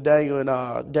happened to Daniel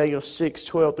in Daniel 6,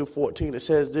 12 through 14. It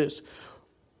says this: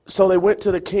 So they went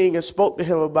to the king and spoke to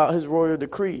him about his royal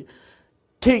decree.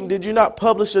 King, did you not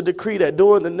publish a decree that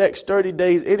during the next 30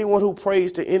 days, anyone who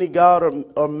prays to any god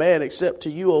or man except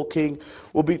to you, O king,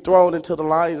 will be thrown into the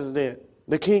lion's den?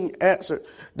 The king answered,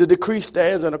 the decree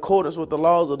stands in accordance with the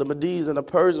laws of the Medes and the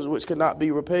Persians, which cannot be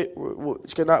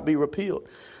repealed.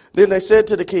 Then they said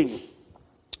to the king,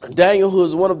 Daniel, who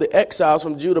is one of the exiles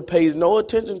from Judah, pays no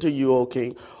attention to you, O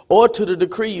king, or to the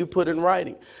decree you put in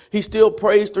writing. He still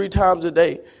prays 3 times a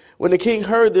day. When the king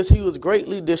heard this, he was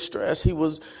greatly distressed. He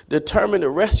was determined to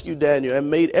rescue Daniel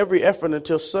and made every effort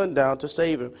until sundown to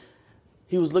save him.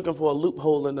 He was looking for a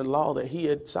loophole in the law that he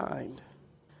had signed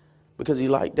because he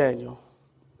liked Daniel.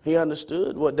 He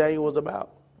understood what Daniel was about,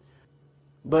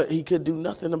 but he could do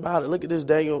nothing about it. Look at this,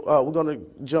 Daniel. We're going to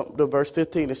jump to verse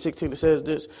 15 and 16. It says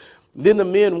this: Then the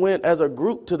men went as a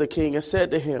group to the king and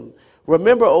said to him,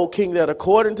 Remember, O king, that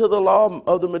according to the law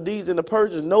of the Medes and the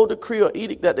Persians, no decree or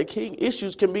edict that the king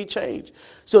issues can be changed.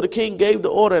 So the king gave the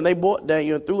order, and they brought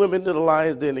Daniel and threw him into the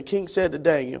lion's den. The king said to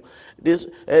Daniel, "This,"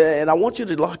 and I want you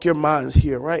to lock your minds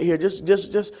here, right here.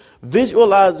 Just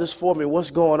visualize this for me.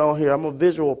 What's going on here? I'm a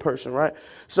visual person, right?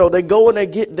 So they go and they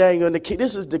get Daniel, and the king.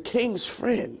 This is the king's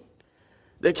friend.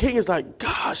 The king is like,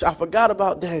 "Gosh, I forgot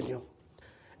about Daniel,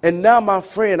 and now my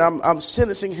friend, I'm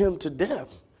sentencing him to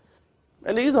death."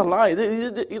 And these are lions.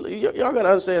 Y'all got to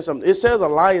understand something. It says a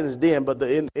lion's den, but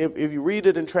if you read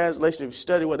it in translation, if you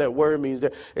study what that word means,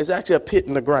 it's actually a pit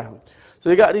in the ground. So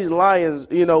they got these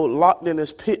lions, locked in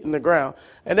this pit in the ground,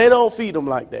 and they don't feed them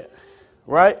like that,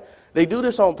 right? They do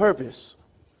this on purpose.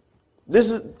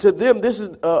 This is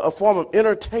a form of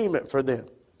entertainment for them,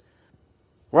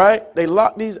 right? They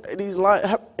lock these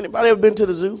lions. Anybody ever been to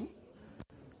the zoo?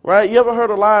 Right? You ever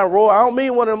heard a lion roar? I don't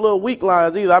mean one of them little weak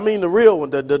lions either. I mean the real one,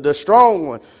 the strong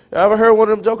one. You ever heard one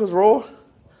of them jokers roar?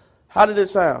 How did it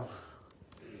sound?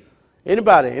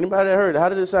 Anybody that heard it? How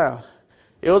did it sound?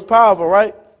 It was powerful,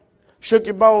 right? Shook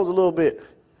your bones a little bit.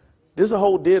 There's a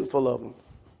whole den full of them.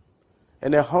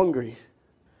 And they're hungry.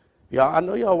 Y'all, I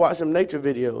know y'all watch them nature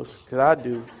videos, because I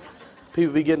do.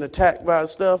 People be getting attacked by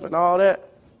stuff and all that.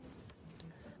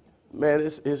 Man,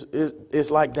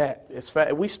 it's like that. It's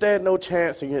fact. We stand no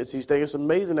chance against these things. It's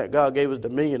amazing that God gave us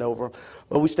dominion over them,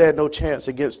 but we stand no chance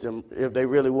against them if they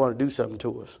really want to do something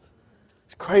to us.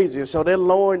 It's crazy. And so they're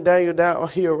lowering Daniel down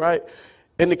here, right?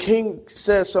 And the king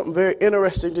says something very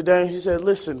interesting to Daniel. He said,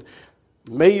 "Listen,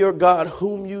 may your God,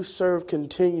 whom you serve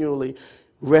continually,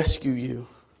 rescue you."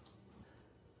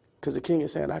 Because the king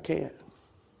is saying, "I can't."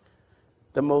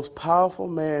 The most powerful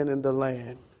man in the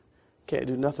land can't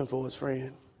do nothing for his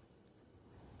friend.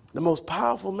 The most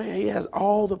powerful man, he has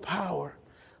all the power.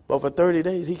 But for 30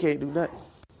 days, he can't do nothing.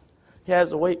 He has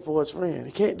to wait for his friend.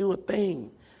 He can't do a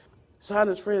thing. Signed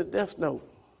his friend's death note.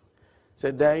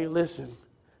 Said, "Daniel, listen,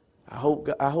 I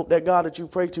hope that God that you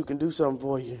pray to can do something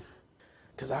for you,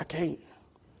 because I can't."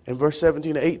 In verse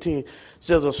 17 to 18, it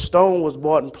says a stone was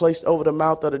brought and placed over the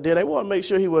mouth of the den. They want to make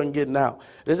sure he wasn't getting out.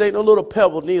 This ain't no little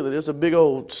pebble neither. This is a big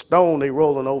old stone they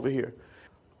rolling over here.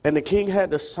 And the king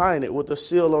had to sign it with a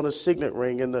seal on his signet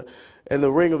ring and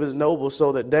the ring of his nobles,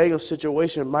 so that Daniel's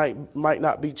situation might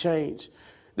not be changed.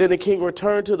 Then the king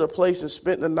returned to the place and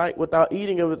spent the night without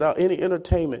eating and without any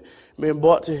entertainment being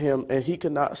brought to him, and he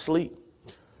could not sleep.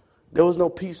 There was no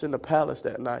peace in the palace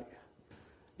that night.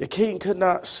 The king could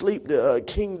not sleep.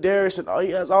 King Darius, and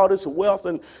he has all this wealth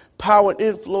and power and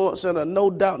influence, and no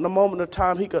doubt in a moment of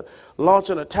time he could launch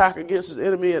an attack against his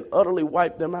enemy and utterly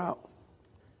wipe them out.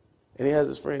 And he has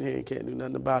his friend here, he can't do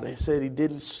nothing about it. He said he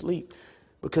didn't sleep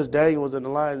because Daniel was in the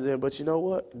lion's den. But you know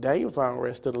what? Daniel found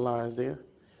rest in the lion's den.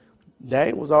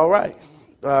 Daniel was all right.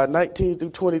 19 through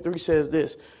 23 says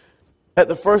this. At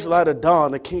the first light of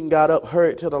dawn, the king got up,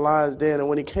 hurried to the lion's den. And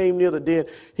when he came near the den,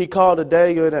 he called to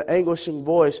Daniel in an anguishing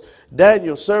voice,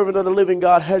 Daniel, servant of the living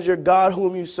God, has your God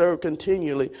whom you serve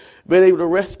continually been able to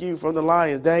rescue you from the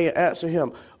lions? Daniel answered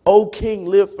him, O king,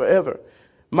 live forever.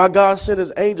 My God sent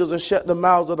his angels and shut the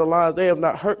mouths of the lions. They have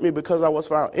not hurt me because I was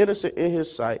found innocent in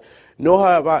his sight, nor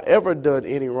have I ever done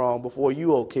any wrong before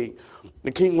you, O king.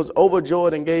 The king was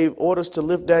overjoyed and gave orders to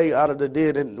lift Daniel out of the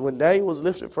den. And when Daniel was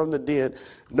lifted from the den,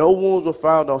 no wounds were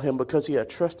found on him because he had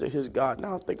trusted his God.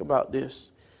 Now think about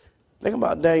this. Think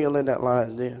about Daniel in that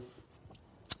lion's den.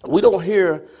 We don't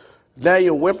hear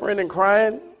Daniel whimpering and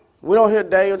crying. We don't hear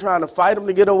Daniel trying to fight him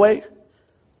to get away.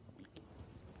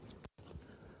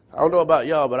 I don't know about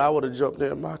y'all, but I would have jumped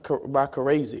in my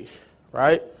crazy,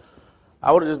 right?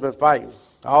 I would have just been fighting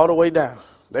all the way down.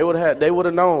 They would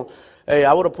have known. Hey,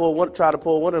 I would have tried to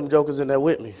pull one of them jokers in there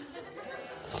with me.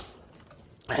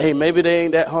 Hey, maybe they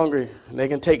ain't that hungry. And they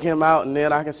can take him out, and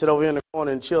then I can sit over here in the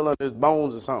corner and chill on his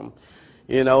bones or something,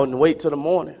 and wait till the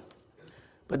morning.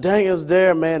 But Daniel's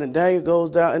there, man, and Daniel goes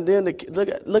down, and then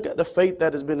look at the faith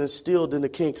that has been instilled in the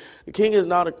king. The king is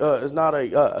not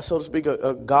a so to speak,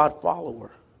 a God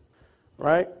follower,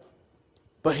 right?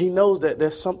 But he knows that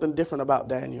there's something different about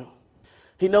Daniel.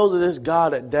 He knows that this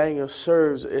God that Daniel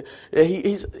serves,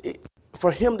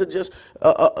 for him to just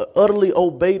utterly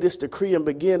obey this decree and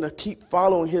begin to keep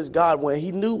following his God when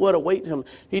he knew what awaited him.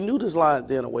 He knew this lion's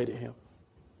den awaited him.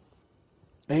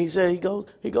 And he said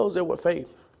he goes there with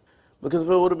faith. Because if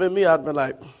it would have been me, I'd have been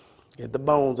like, get the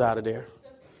bones out of there.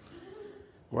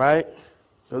 Right?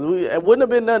 Because it wouldn't have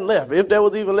been nothing left. If there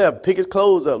was even left, pick his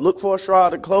clothes up, look for a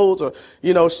shroud of clothes, or,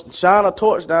 shine a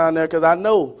torch down there, because I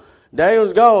know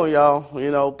Daniel's gone,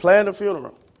 y'all, plan the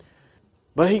funeral.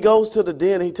 But he goes to the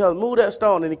den and he tells him, move that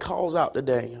stone, and he calls out to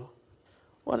Daniel.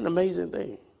 What an amazing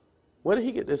thing. Where did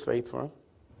he get this faith from?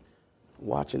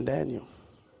 Watching Daniel.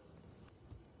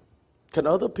 Can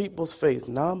other people's faith,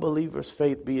 non-believers'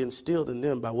 faith, be instilled in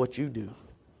them by what you do?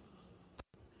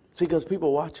 See, because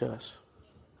people watch us.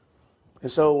 And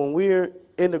so when we're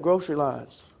in the grocery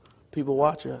lines, people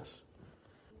watch us.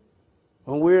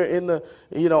 When we're in the,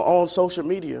 on social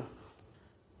media,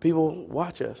 people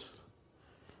watch us.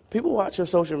 People watch your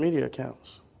social media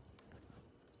accounts.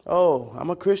 Oh, I'm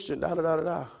a Christian,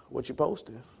 da-da-da-da-da. What you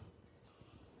posting?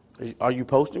 Are you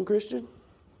posting Christian?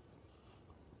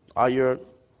 Are your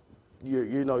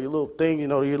little thing,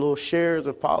 your little shares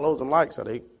and follows and likes,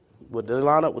 would they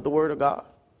line up with the word of God?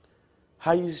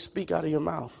 How you speak out of your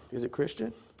mouth? Is it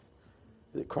Christian?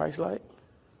 Is it Christ-like?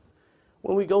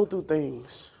 When we go through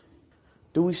things,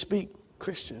 do we speak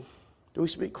Christian? Do we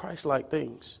speak Christ-like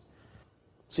things?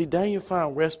 See, Daniel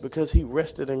found rest because he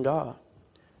rested in God.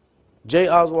 J.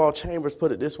 Oswald Chambers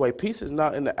put it this way: peace is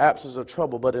not in the absence of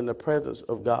trouble, but in the presence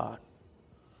of God.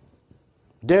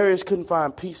 Darius couldn't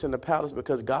find peace in the palace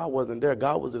because God wasn't there.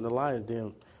 God was in the lion's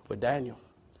den with Daniel.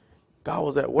 God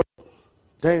was at work.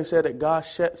 Daniel said that God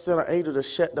sent an angel to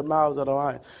shut the mouths of the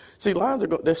lions. See, lions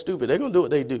they're stupid. They're going to do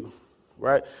what they do,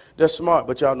 right? They're smart,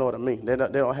 but y'all know what I mean. They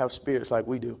don't have spirits like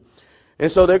we do.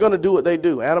 And so they're going to do what they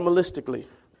do, animalistically.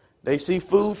 They see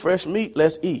food, fresh meat,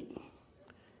 let's eat.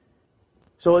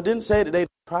 So it didn't say that they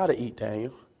try to eat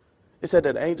Daniel. It said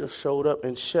that the angel showed up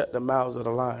and shut the mouths of the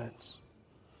lions.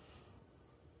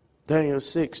 Daniel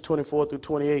 6:24 through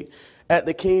 28. At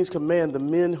the king's command, the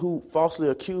men who falsely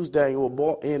accused Daniel were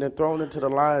brought in and thrown into the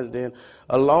lion's den,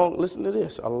 along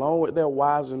with their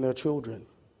wives and their children.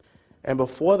 And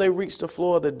before they reached the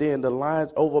floor of the den, the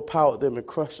lions overpowered them and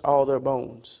crushed all their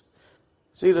bones.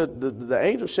 See, the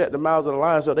angel shut the mouths of the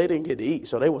lions so they didn't get to eat,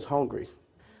 so they was hungry.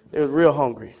 They was real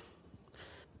hungry.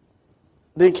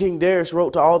 Then King Darius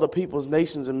wrote to all the peoples,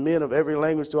 nations, and men of every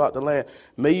language throughout the land,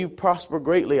 may you prosper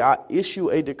greatly. I issue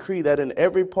a decree that in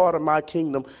every part of my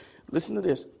kingdom, listen to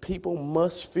this, people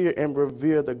must fear and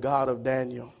revere the God of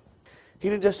Daniel. He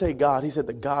didn't just say God, he said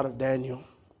the God of Daniel.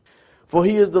 For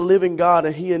he is the living God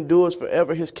and he endures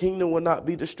forever. His kingdom will not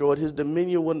be destroyed. His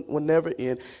dominion will never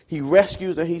end. He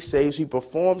rescues and he saves. He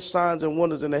performs signs and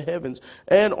wonders in the heavens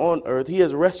and on earth. He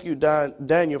has rescued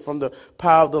Daniel from the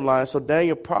power of the lion. So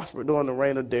Daniel prospered during the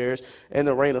reign of Darius and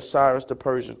the reign of Cyrus the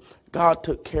Persian. God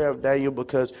took care of Daniel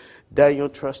because Daniel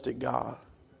trusted God.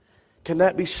 Can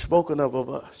that be spoken of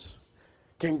us?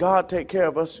 Can God take care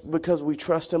of us because we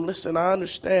trust him? Listen, I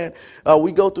understand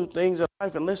we go through things in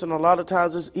life, and listen, a lot of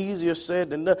times it's easier said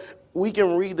than done. We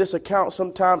can read this account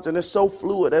sometimes, and it's so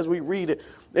fluid as we read it.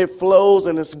 It flows,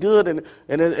 and it's good, and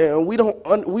we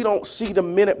don't see the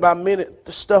minute by minute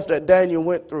the stuff that Daniel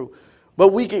went through. But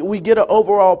we get an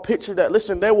overall picture that,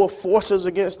 listen, there were forces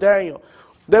against Daniel.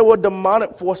 There were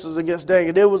demonic forces against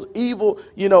Daniel. There was evil,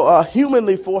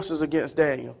 humanly forces against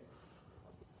Daniel.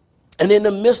 And in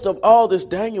the midst of all this,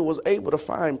 Daniel was able to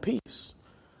find peace.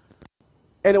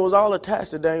 And it was all attached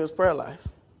to Daniel's prayer life.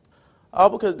 All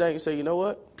because Daniel said, you know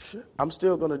what? I'm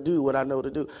still going to do what I know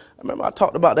to do. I remember I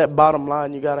talked about that bottom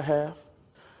line you got to have.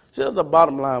 See, there's a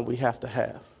bottom line we have to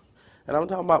have. And I'm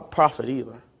talking about profit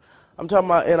either. I'm talking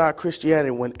about in our Christianity,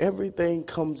 when everything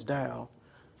comes down,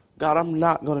 God, I'm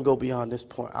not going to go beyond this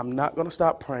point. I'm not going to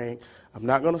stop praying. I'm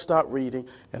not going to stop reading.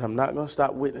 And I'm not going to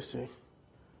stop witnessing.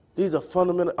 These are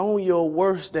fundamental. On your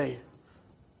worst day,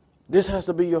 this has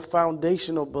to be your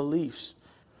foundational beliefs.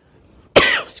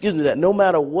 Excuse me, that no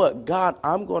matter what, God,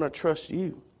 I'm going to trust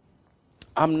you.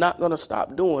 I'm not going to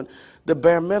stop doing the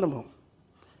bare minimum.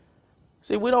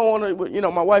 See, we don't want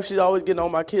to, my wife, she's always getting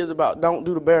on my kids about don't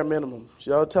do the bare minimum.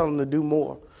 She's always telling them to do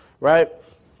more, right?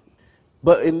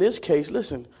 But in this case,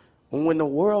 listen, when the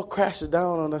world crashes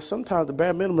down on us, sometimes the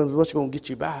bare minimum is what's going to get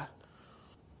you by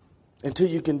until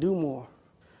you can do more.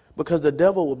 Because the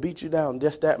devil will beat you down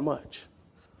just that much.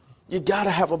 You got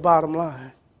to have a bottom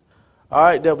line. All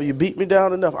right, devil, you beat me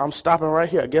down enough. I'm stopping right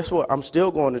here. Guess what? I'm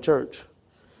still going to church.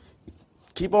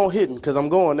 Keep on hitting because I'm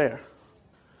going there.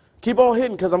 Keep on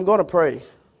hitting because I'm going to pray.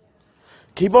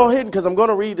 Keep on hitting because I'm going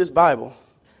to read this Bible.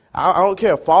 I don't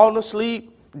care. Falling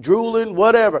asleep, drooling,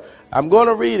 whatever. I'm going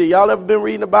to read it. Y'all ever been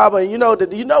reading the Bible? And you know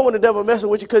when the devil messing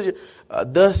with you because you,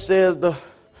 thus says the,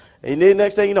 and then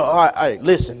next thing you know, all right,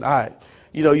 listen, all right.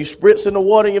 You spritzing the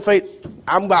water in your face.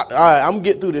 I'm going to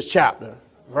get through this chapter,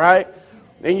 right?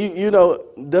 And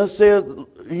thus says,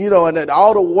 and then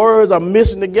all the words are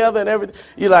missing together and everything.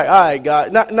 You're like, all right,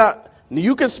 God. Not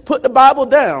you can put the Bible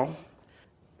down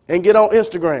and get on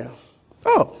Instagram.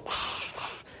 Oh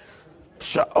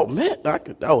man,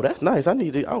 that's nice. I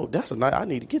need to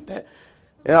get that.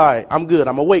 And, all right, I'm good.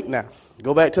 I'm awake now.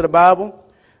 Go back to the Bible.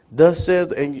 Thus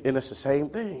says, and it's the same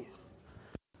thing.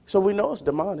 So we know it's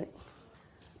demonic.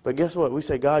 But guess what? We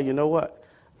say, God, you know what?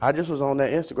 I just was on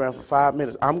that Instagram for 5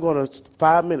 minutes. I'm going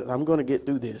to get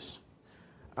through this.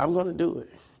 I'm going to do it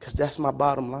because that's my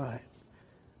bottom line.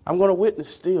 I'm going to witness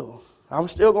still. I'm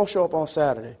still going to show up on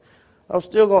Saturday. I'm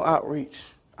still going to outreach.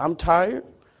 I'm tired.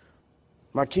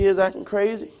 My kids acting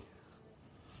crazy.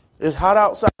 It's hot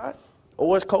outside.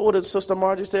 Or it's cold, as Sister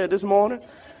Margie said this morning.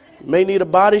 May need a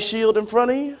body shield in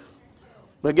front of you.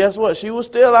 But guess what? She was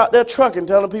still out there trucking,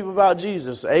 telling people about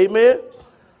Jesus. Amen.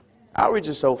 Outreach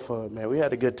is so fun, man. We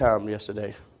had a good time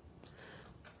yesterday.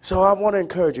 So I want to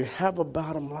encourage you, have a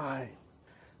bottom line.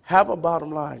 Have a bottom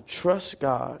line. Trust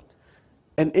God.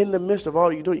 And in the midst of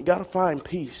all you do, you got to find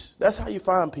peace. That's how you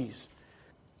find peace.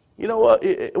 You know what?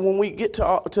 When we get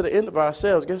to the end of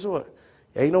ourselves, guess what?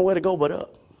 Ain't nowhere to go but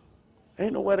up.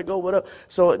 Ain't nowhere to go but up.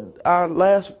 So our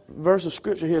last verse of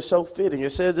scripture here is so fitting.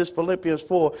 It says this, Philippians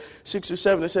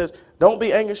 4:6-7. It says, don't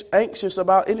be anxious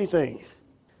about anything.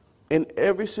 In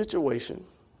every situation,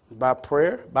 by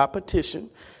prayer, by petition,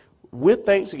 with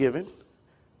thanksgiving,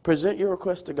 present your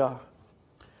request to God.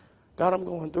 God, I'm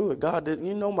going through it. God,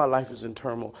 my life is in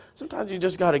turmoil. Sometimes you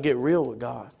just got to get real with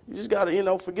God. You just got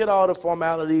to, forget all the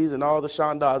formalities and all the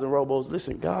shandas and robos.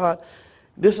 Listen, God,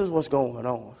 this is what's going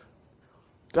on.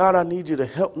 God, I need you to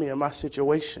help me in my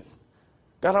situation.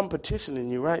 God, I'm petitioning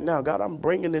you right now. God, I'm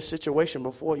bringing this situation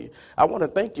before you. I want to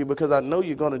thank you because I know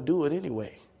you're going to do it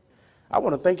anyway. I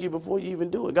want to thank you before you even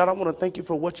do it. God, I want to thank you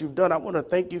for what you've done. I want to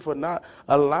thank you for not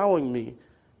allowing me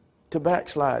to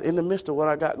backslide in the midst of what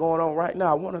I got going on right now.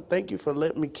 I want to thank you for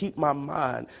letting me keep my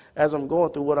mind as I'm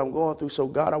going through what I'm going through. So,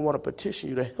 God, I want to petition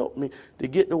you to help me to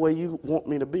get the way you want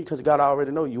me to be because, God, I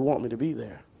already know you want me to be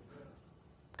there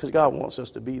because God wants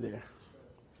us to be there.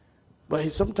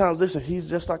 But sometimes, listen, he's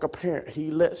just like a parent.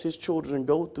 He lets his children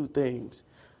go through things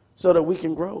so that we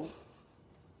can grow.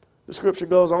 The scripture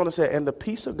goes on to say, and the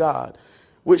peace of God,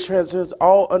 which transcends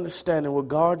all understanding, will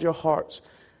guard your hearts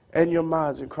and your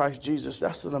minds in Christ Jesus.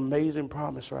 That's an amazing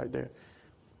promise right there. It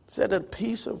said the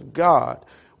peace of God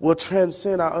will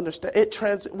transcend our understanding.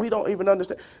 We don't even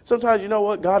understand. Sometimes, you know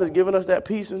what? God has given us that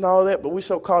peace and all that, but we're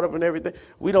so caught up in everything,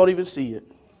 we don't even see it.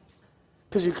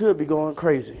 Because you could be going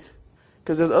crazy.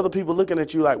 Because there's other people looking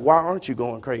at you like, why aren't you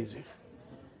going crazy?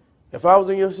 If I was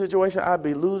in your situation, I'd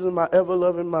be losing my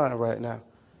ever-loving mind right now.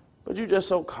 But you're just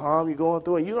so calm, you're going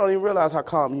through it. You don't even realize how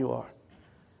calm you are.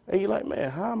 And you're like,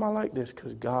 man, how am I like this?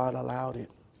 Because God allowed it.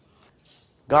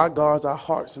 God guards our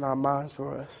hearts and our minds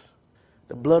for us.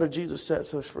 The blood of Jesus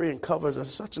sets us free and covers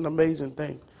us. Such an amazing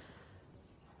thing.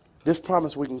 This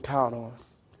promise we can count on.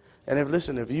 And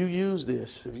if you use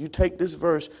this, if you take this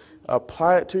verse,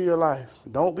 apply it to your life,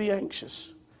 don't be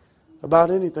anxious about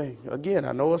anything. Again,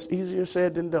 I know it's easier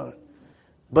said than done.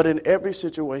 But in every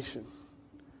situation,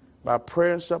 by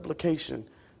prayer and supplication,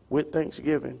 with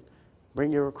thanksgiving,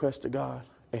 bring your request to God,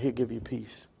 and He'll give you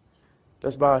peace.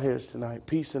 Let's bow our heads tonight.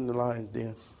 Peace in the lion's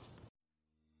den.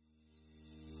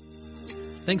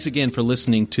 Thanks again for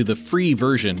listening to the free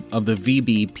version of the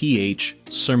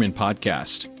VBPH Sermon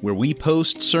Podcast, where we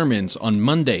post sermons on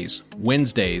Mondays,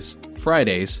 Wednesdays,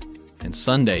 Fridays, and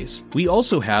Sundays. We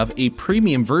also have a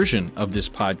premium version of this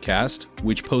podcast,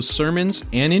 which posts sermons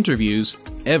and interviews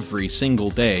every single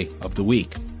day of the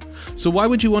week. So why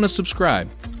would you want to subscribe?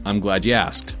 I'm glad you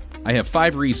asked. I have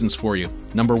 5 reasons for you.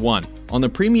 Number 1, on the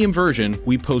premium version,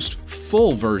 we post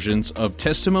full versions of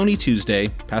Testimony Tuesday,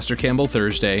 Pastor Campbell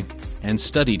Thursday, and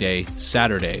Study Day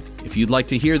Saturday. If you'd like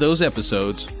to hear those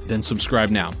episodes, then subscribe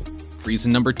now.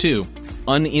 Reason number 2,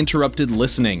 uninterrupted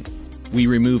listening. We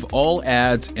remove all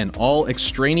ads and all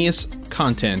extraneous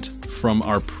content from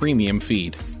our premium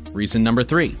feed. Reason number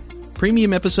 3,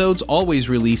 premium episodes always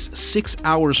release 6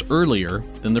 hours earlier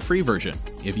than the free version.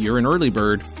 If you're an early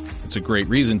bird, it's a great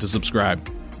reason to subscribe.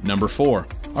 Number 4,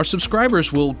 our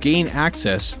subscribers will gain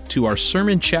access to our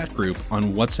sermon chat group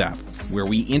on WhatsApp, where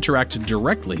we interact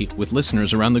directly with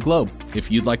listeners around the globe.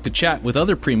 If you'd like to chat with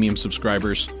other premium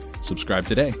subscribers, subscribe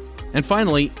today. And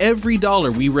finally, every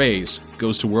dollar we raise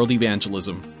goes to world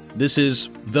evangelism. This is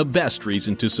the best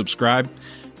reason to subscribe,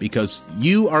 because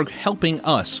you are helping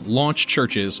us launch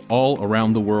churches all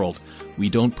around the world. We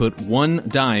don't put one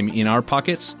dime in our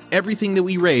pockets. Everything that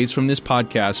we raise from this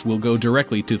podcast will go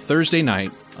directly to Thursday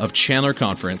night of Chandler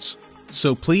Conference.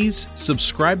 So please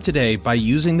subscribe today by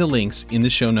using the links in the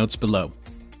show notes below.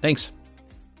 Thanks.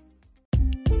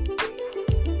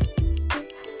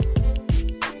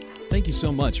 Thank you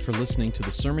so much for listening to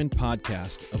the Sermon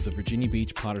Podcast of the Virginia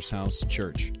Beach Potter's House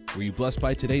Church. Were you blessed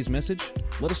by today's message?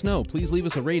 Let us know. Please leave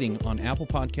us a rating on Apple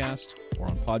Podcast or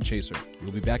on Podchaser.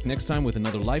 We'll be back next time with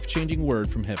another life-changing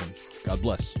word from heaven. God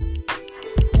bless.